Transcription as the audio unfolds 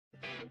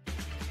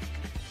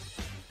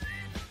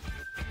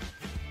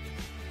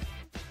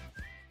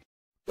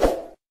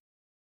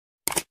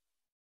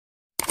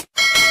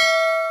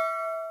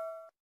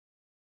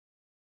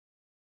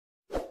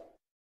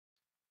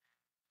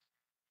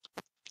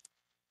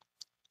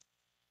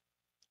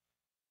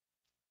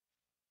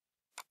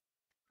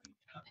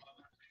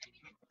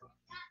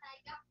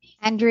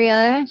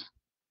Andrea,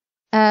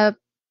 uh,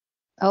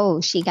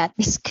 oh, she got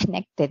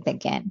disconnected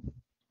again.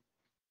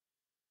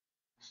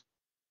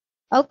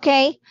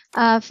 Okay,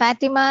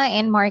 Fatima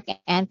and Mark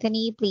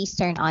Anthony, please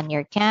turn on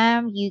your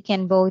cam. You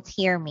can both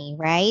hear me,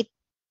 right?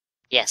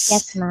 Yes.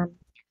 Yes, ma'am.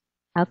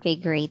 Okay,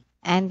 great.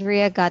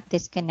 Andrea got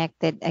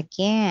disconnected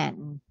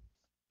again.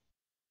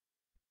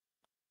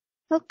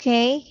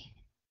 Okay,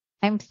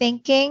 I'm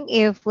thinking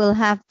if we'll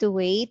have to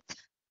wait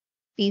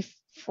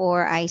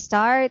before I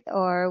start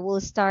or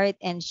we'll start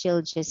and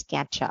she'll just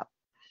catch up.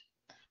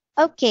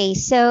 Okay,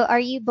 so are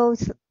you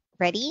both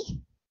ready?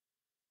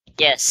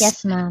 Yes.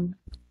 Yes, ma'am.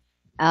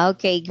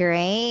 Okay,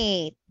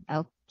 great.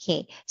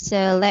 Okay,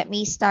 so let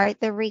me start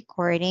the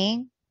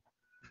recording.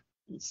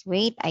 Please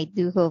wait. I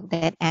do hope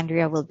that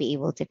Andrea will be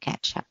able to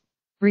catch up.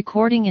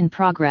 Recording in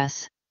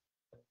progress.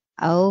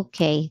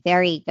 Okay,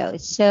 there you go.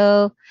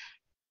 So,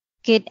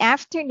 good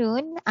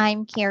afternoon.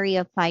 I'm Carrie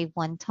of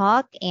 51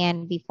 Talk.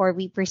 And before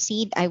we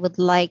proceed, I would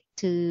like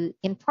to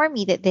inform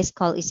you that this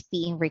call is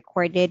being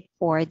recorded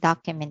for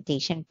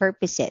documentation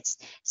purposes.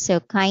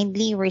 So,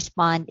 kindly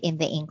respond in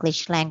the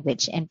English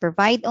language and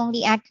provide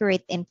only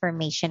accurate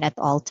information at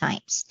all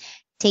times.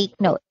 Take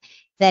note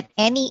that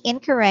any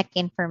incorrect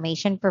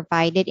information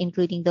provided,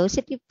 including those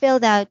that you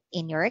filled out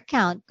in your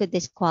account, could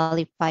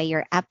disqualify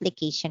your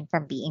application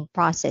from being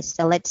processed.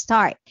 So, let's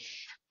start.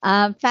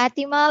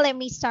 Fatima, let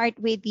me start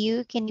with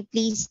you. Can you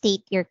please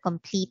state your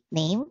complete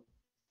name?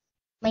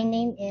 My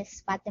name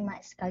is Fatima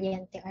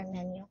Escaliente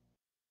Armenio.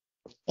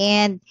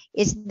 And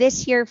is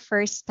this your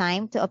first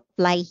time to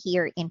apply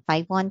here in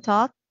 51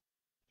 Talk?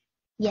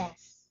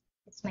 Yes,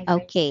 it's my first time.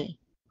 Okay.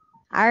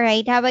 All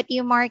right. How about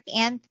you, Mark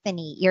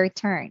Anthony? Your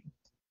turn.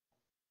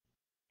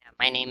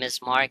 My name is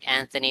Mark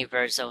Anthony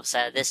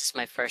Verzosa. This is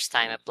my first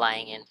time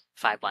applying in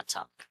 51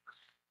 Talk.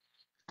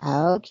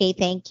 Okay,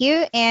 thank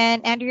you.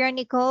 And Andrea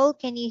Nicole,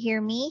 can you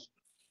hear me?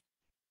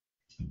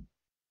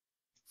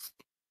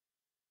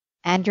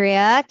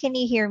 Andrea, can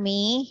you hear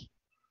me?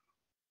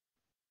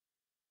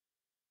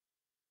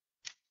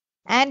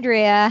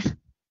 Andrea.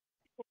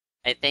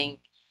 I think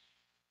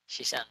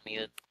she's on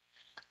mute.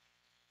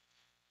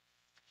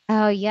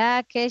 Oh,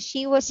 yeah, because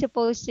she was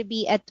supposed to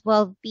be at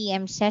 12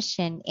 p.m.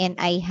 session and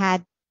I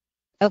had,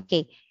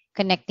 okay,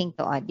 connecting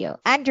to audio.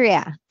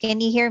 Andrea,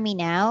 can you hear me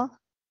now?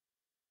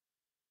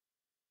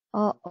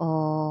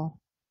 Oh.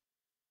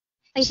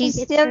 I think She's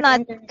it's still her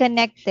not internet.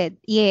 connected.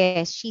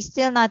 Yes, she's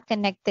still not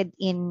connected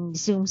in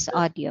Zoom's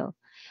audio.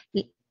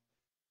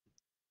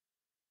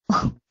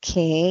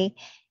 Okay,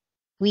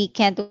 we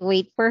can't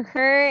wait for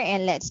her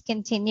and let's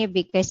continue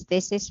because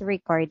this is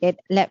recorded.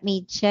 Let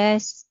me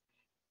just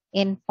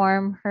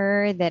inform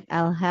her that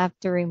I'll have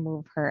to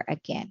remove her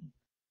again.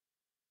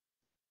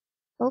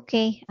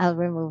 Okay, I'll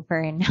remove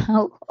her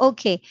now.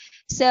 Okay,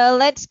 so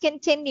let's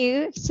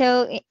continue.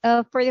 So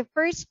for the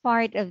first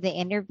part of the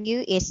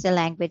interview is the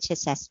language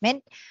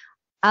assessment.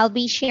 I'll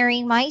be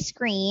sharing my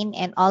screen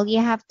and all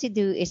you have to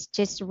do is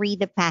just read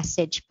the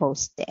passage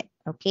posted.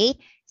 Okay,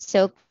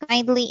 so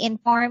kindly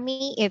inform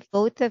me if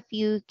both of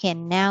you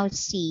can now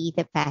see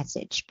the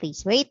passage.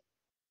 Please wait.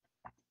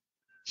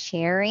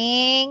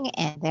 Sharing,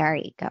 and there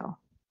you go.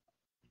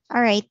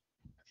 All right.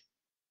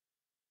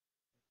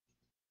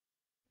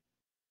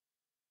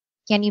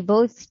 Can you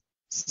both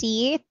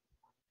see it?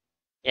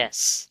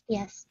 Yes.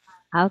 Yes.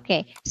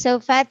 Okay, so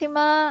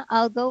Fatima,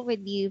 I'll go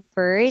with you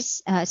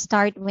first.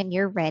 Start when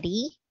you're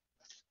ready.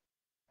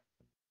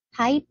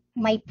 Hi,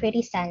 my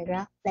pretty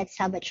Sandra. Let's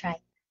have a try.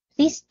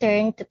 Please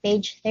turn to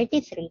page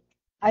 33.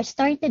 Our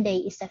story today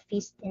is a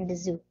feast in the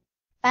zoo.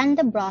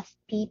 Panda brought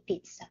pea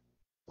pizza.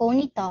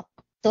 Pony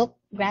took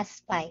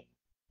grass pie.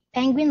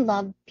 Penguin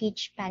loved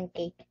peach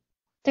pancake.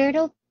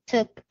 Turtle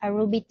took a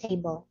ruby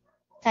table.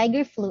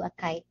 Tiger flew a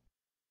kite.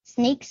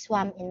 Snake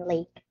swam in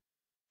lake.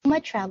 Puma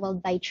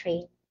traveled by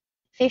train.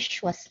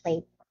 Fish was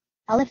late.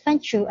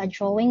 Elephant drew a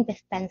drawing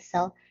with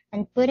pencil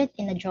and put it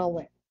in a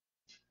drawer.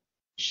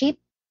 Sheep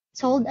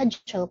told a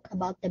joke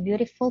about the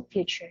beautiful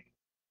future.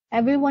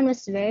 Everyone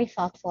was very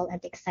thoughtful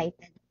and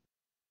excited.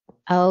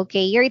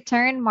 Okay, your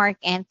turn, Mark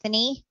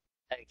Anthony.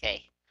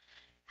 Okay.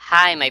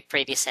 Hi, my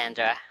pretty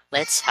Sandra.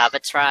 Let's have a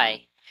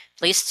try.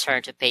 Please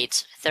turn to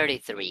page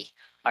 33.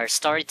 Our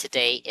story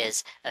today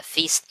is A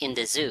Feast in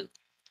the Zoo.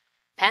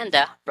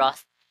 Panda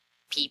brought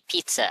pea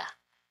pizza.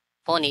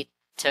 Pony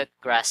took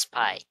grass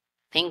pie.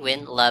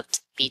 Penguin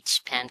loved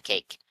peach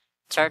pancake.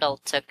 Turtle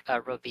took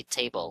a ruby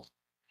table.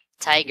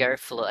 Tiger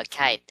flew a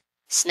kite.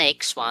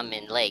 Snake swam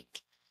in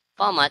lake.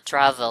 Puma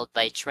traveled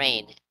by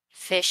train.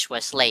 Fish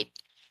was late.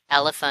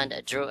 Elephant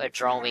drew a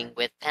drawing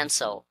with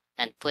pencil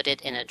and put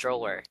it in a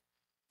drawer.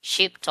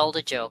 Sheep told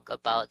a joke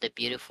about the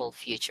beautiful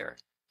future.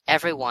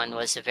 Everyone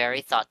was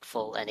very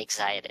thoughtful and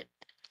excited.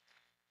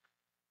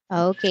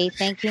 Okay,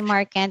 thank you,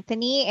 Mark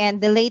Anthony. And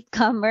the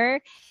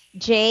latecomer,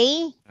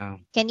 Jay,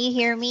 can you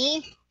hear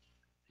me?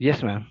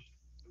 Yes, ma'am.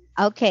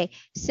 Okay,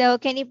 so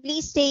can you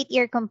please state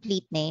your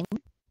complete name?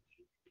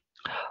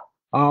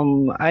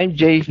 I'm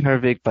Jay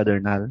Hervik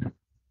Padernal.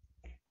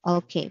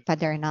 Okay,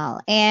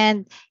 Padernal.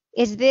 And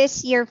is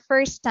this your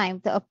first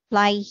time to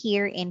apply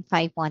here in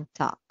 51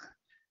 Talk?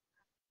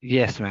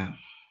 Yes, ma'am.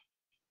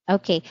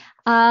 Okay.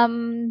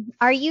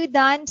 Are you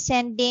done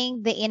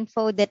sending the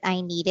info that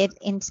I needed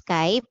in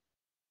Skype?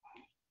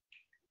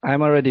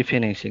 I'm already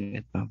finishing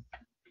it, ma'am.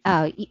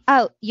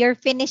 Oh, you're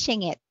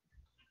finishing it.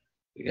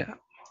 Yeah.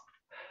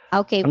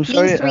 Okay, I'm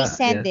sorry. please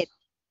resend Yes. it.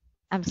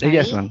 I'm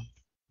Yes, sorry. ma'am.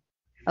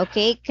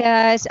 Okay,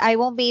 because I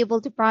won't be able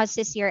to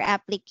process your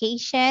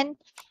application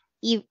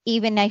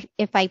even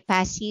if I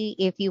pass you,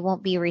 if you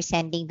won't be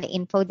resending the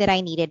info that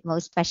I needed,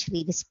 most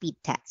especially the speed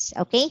test.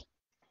 Okay.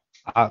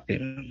 Okay,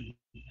 ma'am.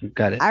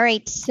 Got it. All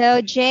right.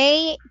 So,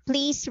 Jay,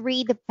 please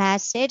read the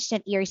passage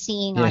that you're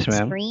seeing Yes, on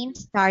ma'am. screen.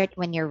 Start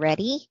when you're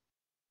ready.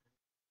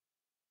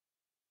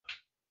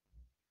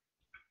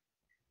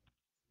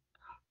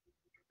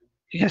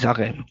 Yes,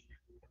 okay.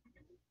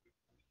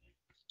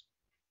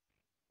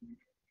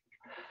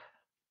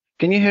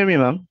 Can you hear me,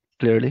 ma'am?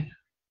 Clearly.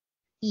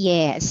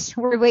 Yes,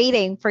 we're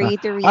waiting for Uh, you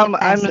to read the I'm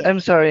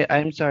passage. sorry.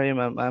 I'm sorry,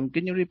 ma'am.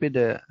 Can you repeat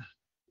the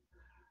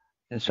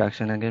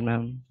instruction again,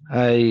 ma'am?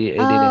 I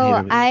didn't Oh, hear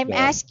it I'm well.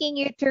 asking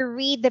you to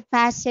read the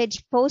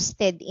passage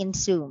posted in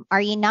Zoom.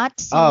 Are you not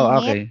seeing Oh,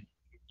 it? okay.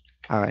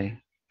 Okay.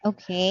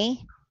 Okay.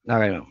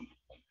 Okay, ma'am.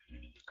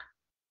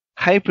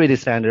 Hi, pretty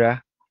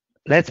Sandra.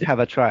 Let's have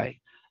a try.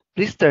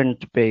 Please turn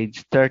to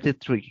page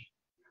 33.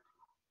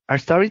 Our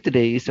story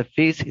today is a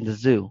feast in the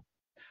zoo.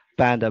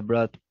 Panda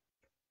brought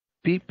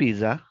pea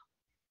pizza,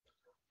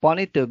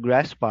 Pony took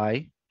grass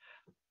pie,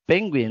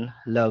 Penguin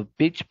loved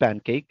peach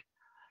pancake,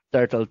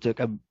 Turtle took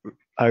a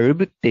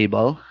Rubik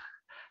table,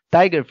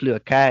 Tiger flew a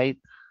kite,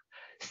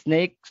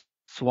 Snake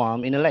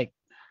swam in a lake,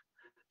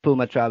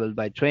 Puma traveled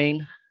by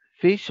train,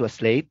 Fish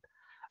was late,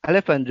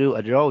 Elephant drew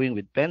a drawing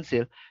with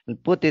pencil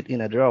and put it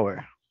in a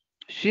drawer.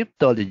 Sheep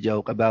told a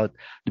joke about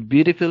the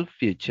beautiful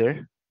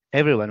future.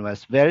 Everyone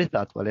was very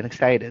thoughtful and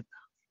excited.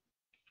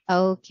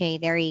 Okay,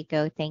 there you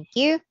go. Thank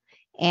you.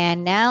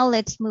 And now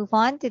let's move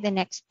on to the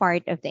next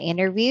part of the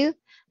interview.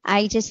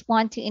 I just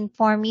want to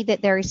inform you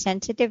that there are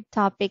sensitive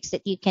topics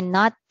that you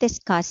cannot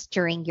discuss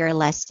during your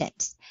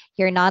lessons.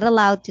 You're not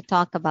allowed to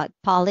talk about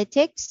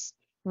politics,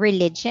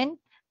 religion,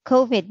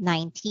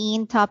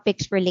 COVID-19,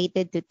 topics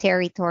related to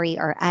territory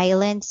or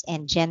islands,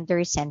 and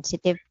gender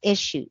sensitive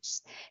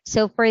issues.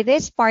 So, for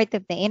this part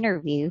of the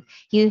interview,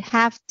 you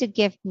have to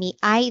give me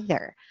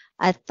either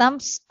a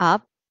thumbs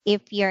up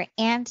if your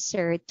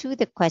answer to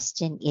the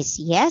question is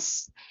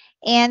yes,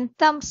 and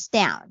thumbs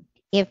down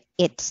if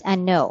it's a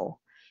no.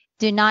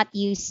 Do not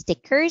use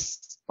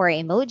stickers or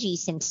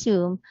emojis in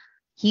Zoom.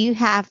 You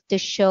have to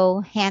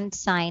show hand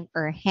sign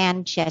or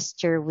hand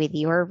gesture with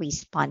your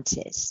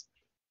responses.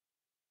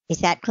 Is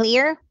that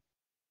clear?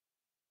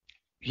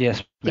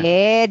 Yes, ma'am.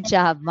 Good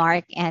job,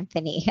 Mark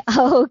Anthony.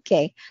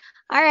 Okay.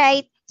 All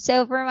right.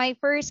 So, for my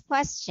first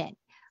question,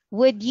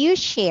 would you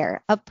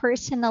share a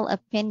personal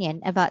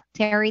opinion about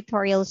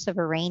territorial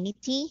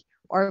sovereignty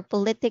or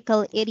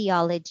political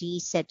ideology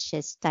such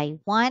as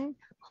Taiwan,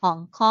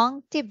 Hong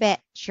Kong,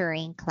 Tibet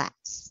during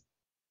class?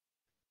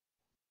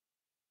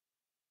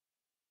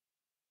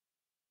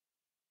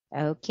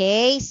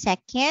 Okay.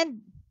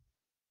 Second,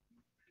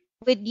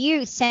 would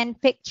you send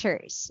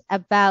pictures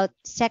about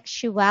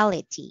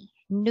sexuality,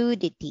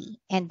 nudity,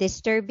 and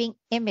disturbing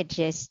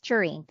images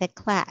during the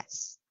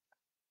class?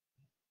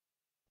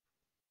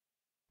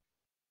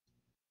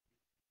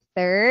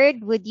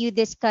 Third, would you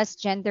discuss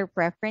gender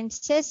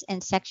preferences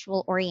and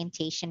sexual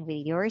orientation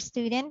with your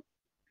student?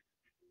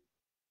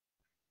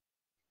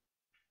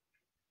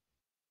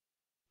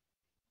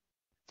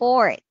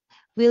 Fourth,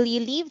 will you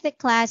leave the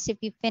class if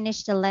you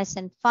finish the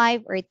lesson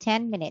 5 or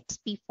 10 minutes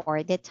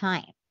before the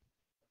time?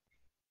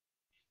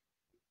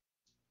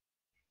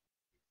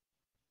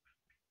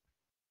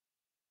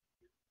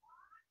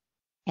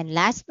 And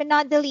last but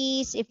not the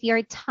least, if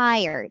you're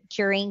tired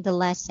during the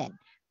lesson,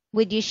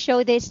 would you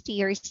show this to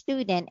your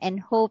student and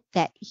hope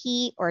that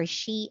he or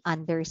she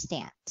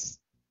understands?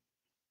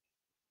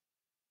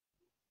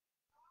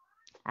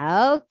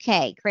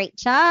 Okay, great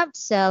job.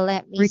 So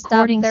let me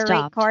stop Recording the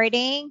stopped.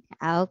 recording.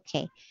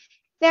 Okay,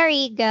 there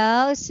you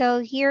go.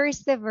 So here's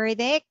the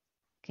verdict.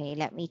 Okay,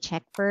 let me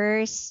check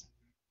first.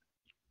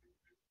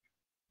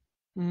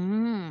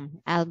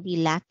 I'll be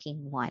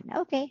lacking one.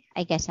 Okay,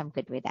 I guess I'm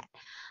good with that.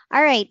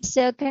 All right,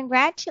 so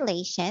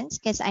congratulations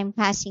because I'm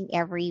passing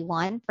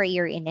everyone for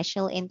your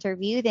initial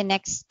interview. The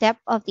next step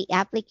of the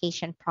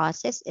application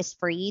process is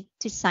for you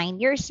to sign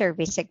your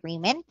service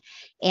agreement,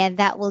 and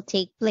that will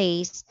take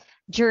place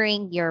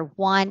during your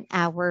 1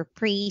 hour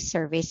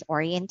pre-service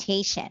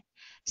orientation.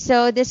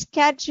 So the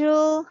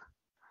schedule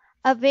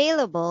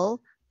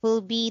available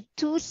will be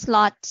 2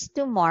 slots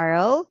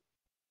tomorrow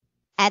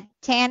at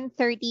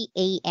 10:30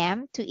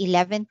 a.m. to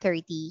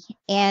 11:30,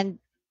 and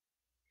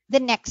the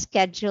next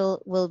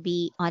schedule will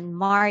be on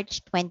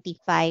March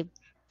 25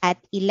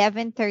 at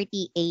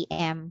 11:30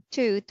 a.m.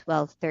 to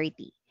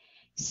 12:30.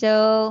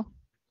 So,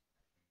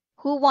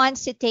 who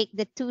wants to take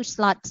the 2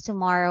 slots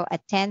tomorrow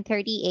at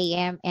 10:30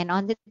 a.m. and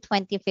on the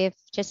 25th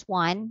just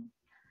one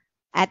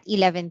at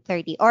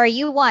 11:30? Or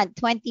you want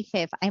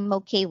 25th? I'm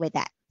okay with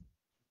that.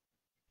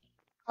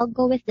 I'll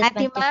go with the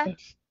Fatima?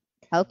 25th.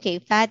 Okay,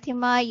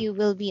 Fatima, you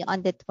will be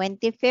on the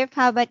 25th.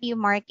 How about you,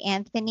 Mark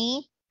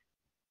Anthony?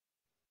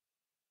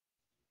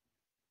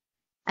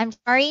 I'm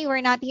sorry,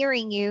 we're not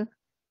hearing you.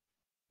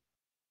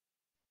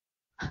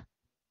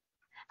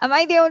 Am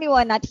I the only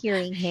one not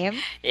hearing him?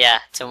 Yeah,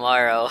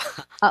 tomorrow.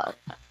 Oh,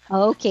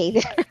 okay,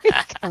 there we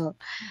go.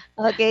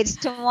 Okay, it's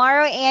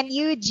tomorrow. And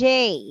you,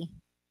 Jay?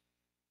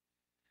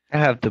 I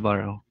have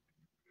tomorrow.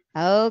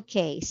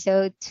 Okay,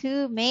 so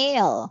two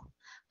male.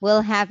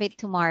 We'll have it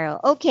tomorrow.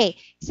 Okay,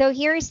 so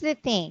here's the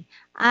thing.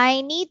 I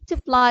need to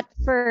plot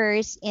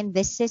first in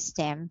the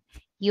system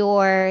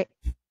your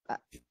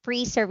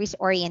pre-service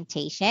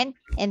orientation.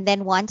 And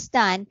then once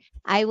done,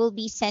 I will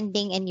be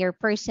sending in your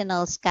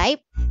personal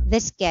Skype the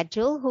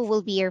schedule, who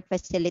will be your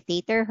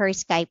facilitator, her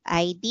Skype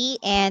ID,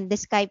 and the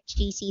Skype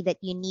GC that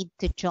you need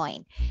to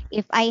join.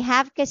 If I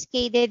have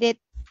cascaded it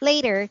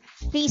later,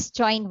 please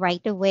join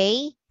right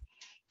away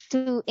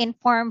to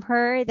inform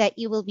her that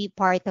you will be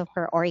part of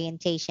her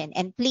orientation.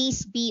 And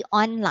please be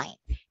online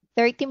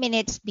 30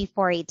 minutes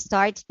before it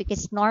starts,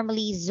 because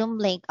normally Zoom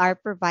link are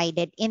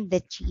provided in the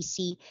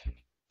GC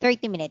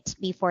 30 minutes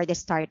before the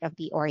start of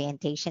the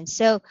orientation.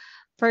 So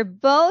for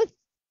both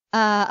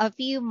of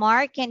you,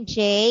 Mark and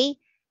Jay,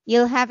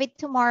 you'll have it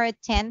tomorrow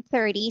at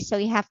 10:30. So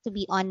you have to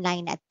be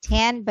online at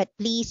 10, but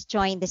please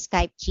join the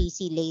Skype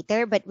GC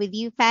later. But with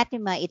you,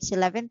 Fatima, it's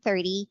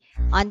 11:30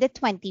 on the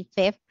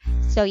 25th.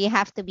 So you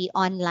have to be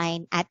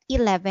online at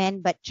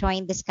 11, but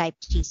join the Skype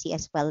GC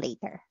as well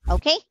later.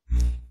 Okay?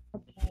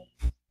 Okay.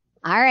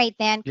 All right,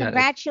 then. Yeah.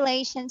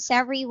 Congratulations,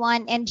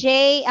 everyone. And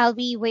Jay, I'll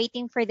be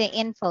waiting for the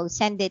info.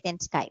 Send it in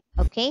Skype.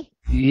 Okay?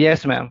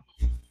 Yes, ma'am.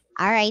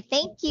 All right.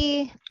 Thank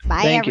you.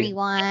 Bye, Thank you.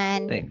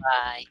 everyone. Thank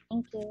Bye.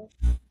 Thank you.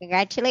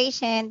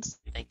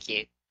 Congratulations. Thank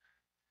you.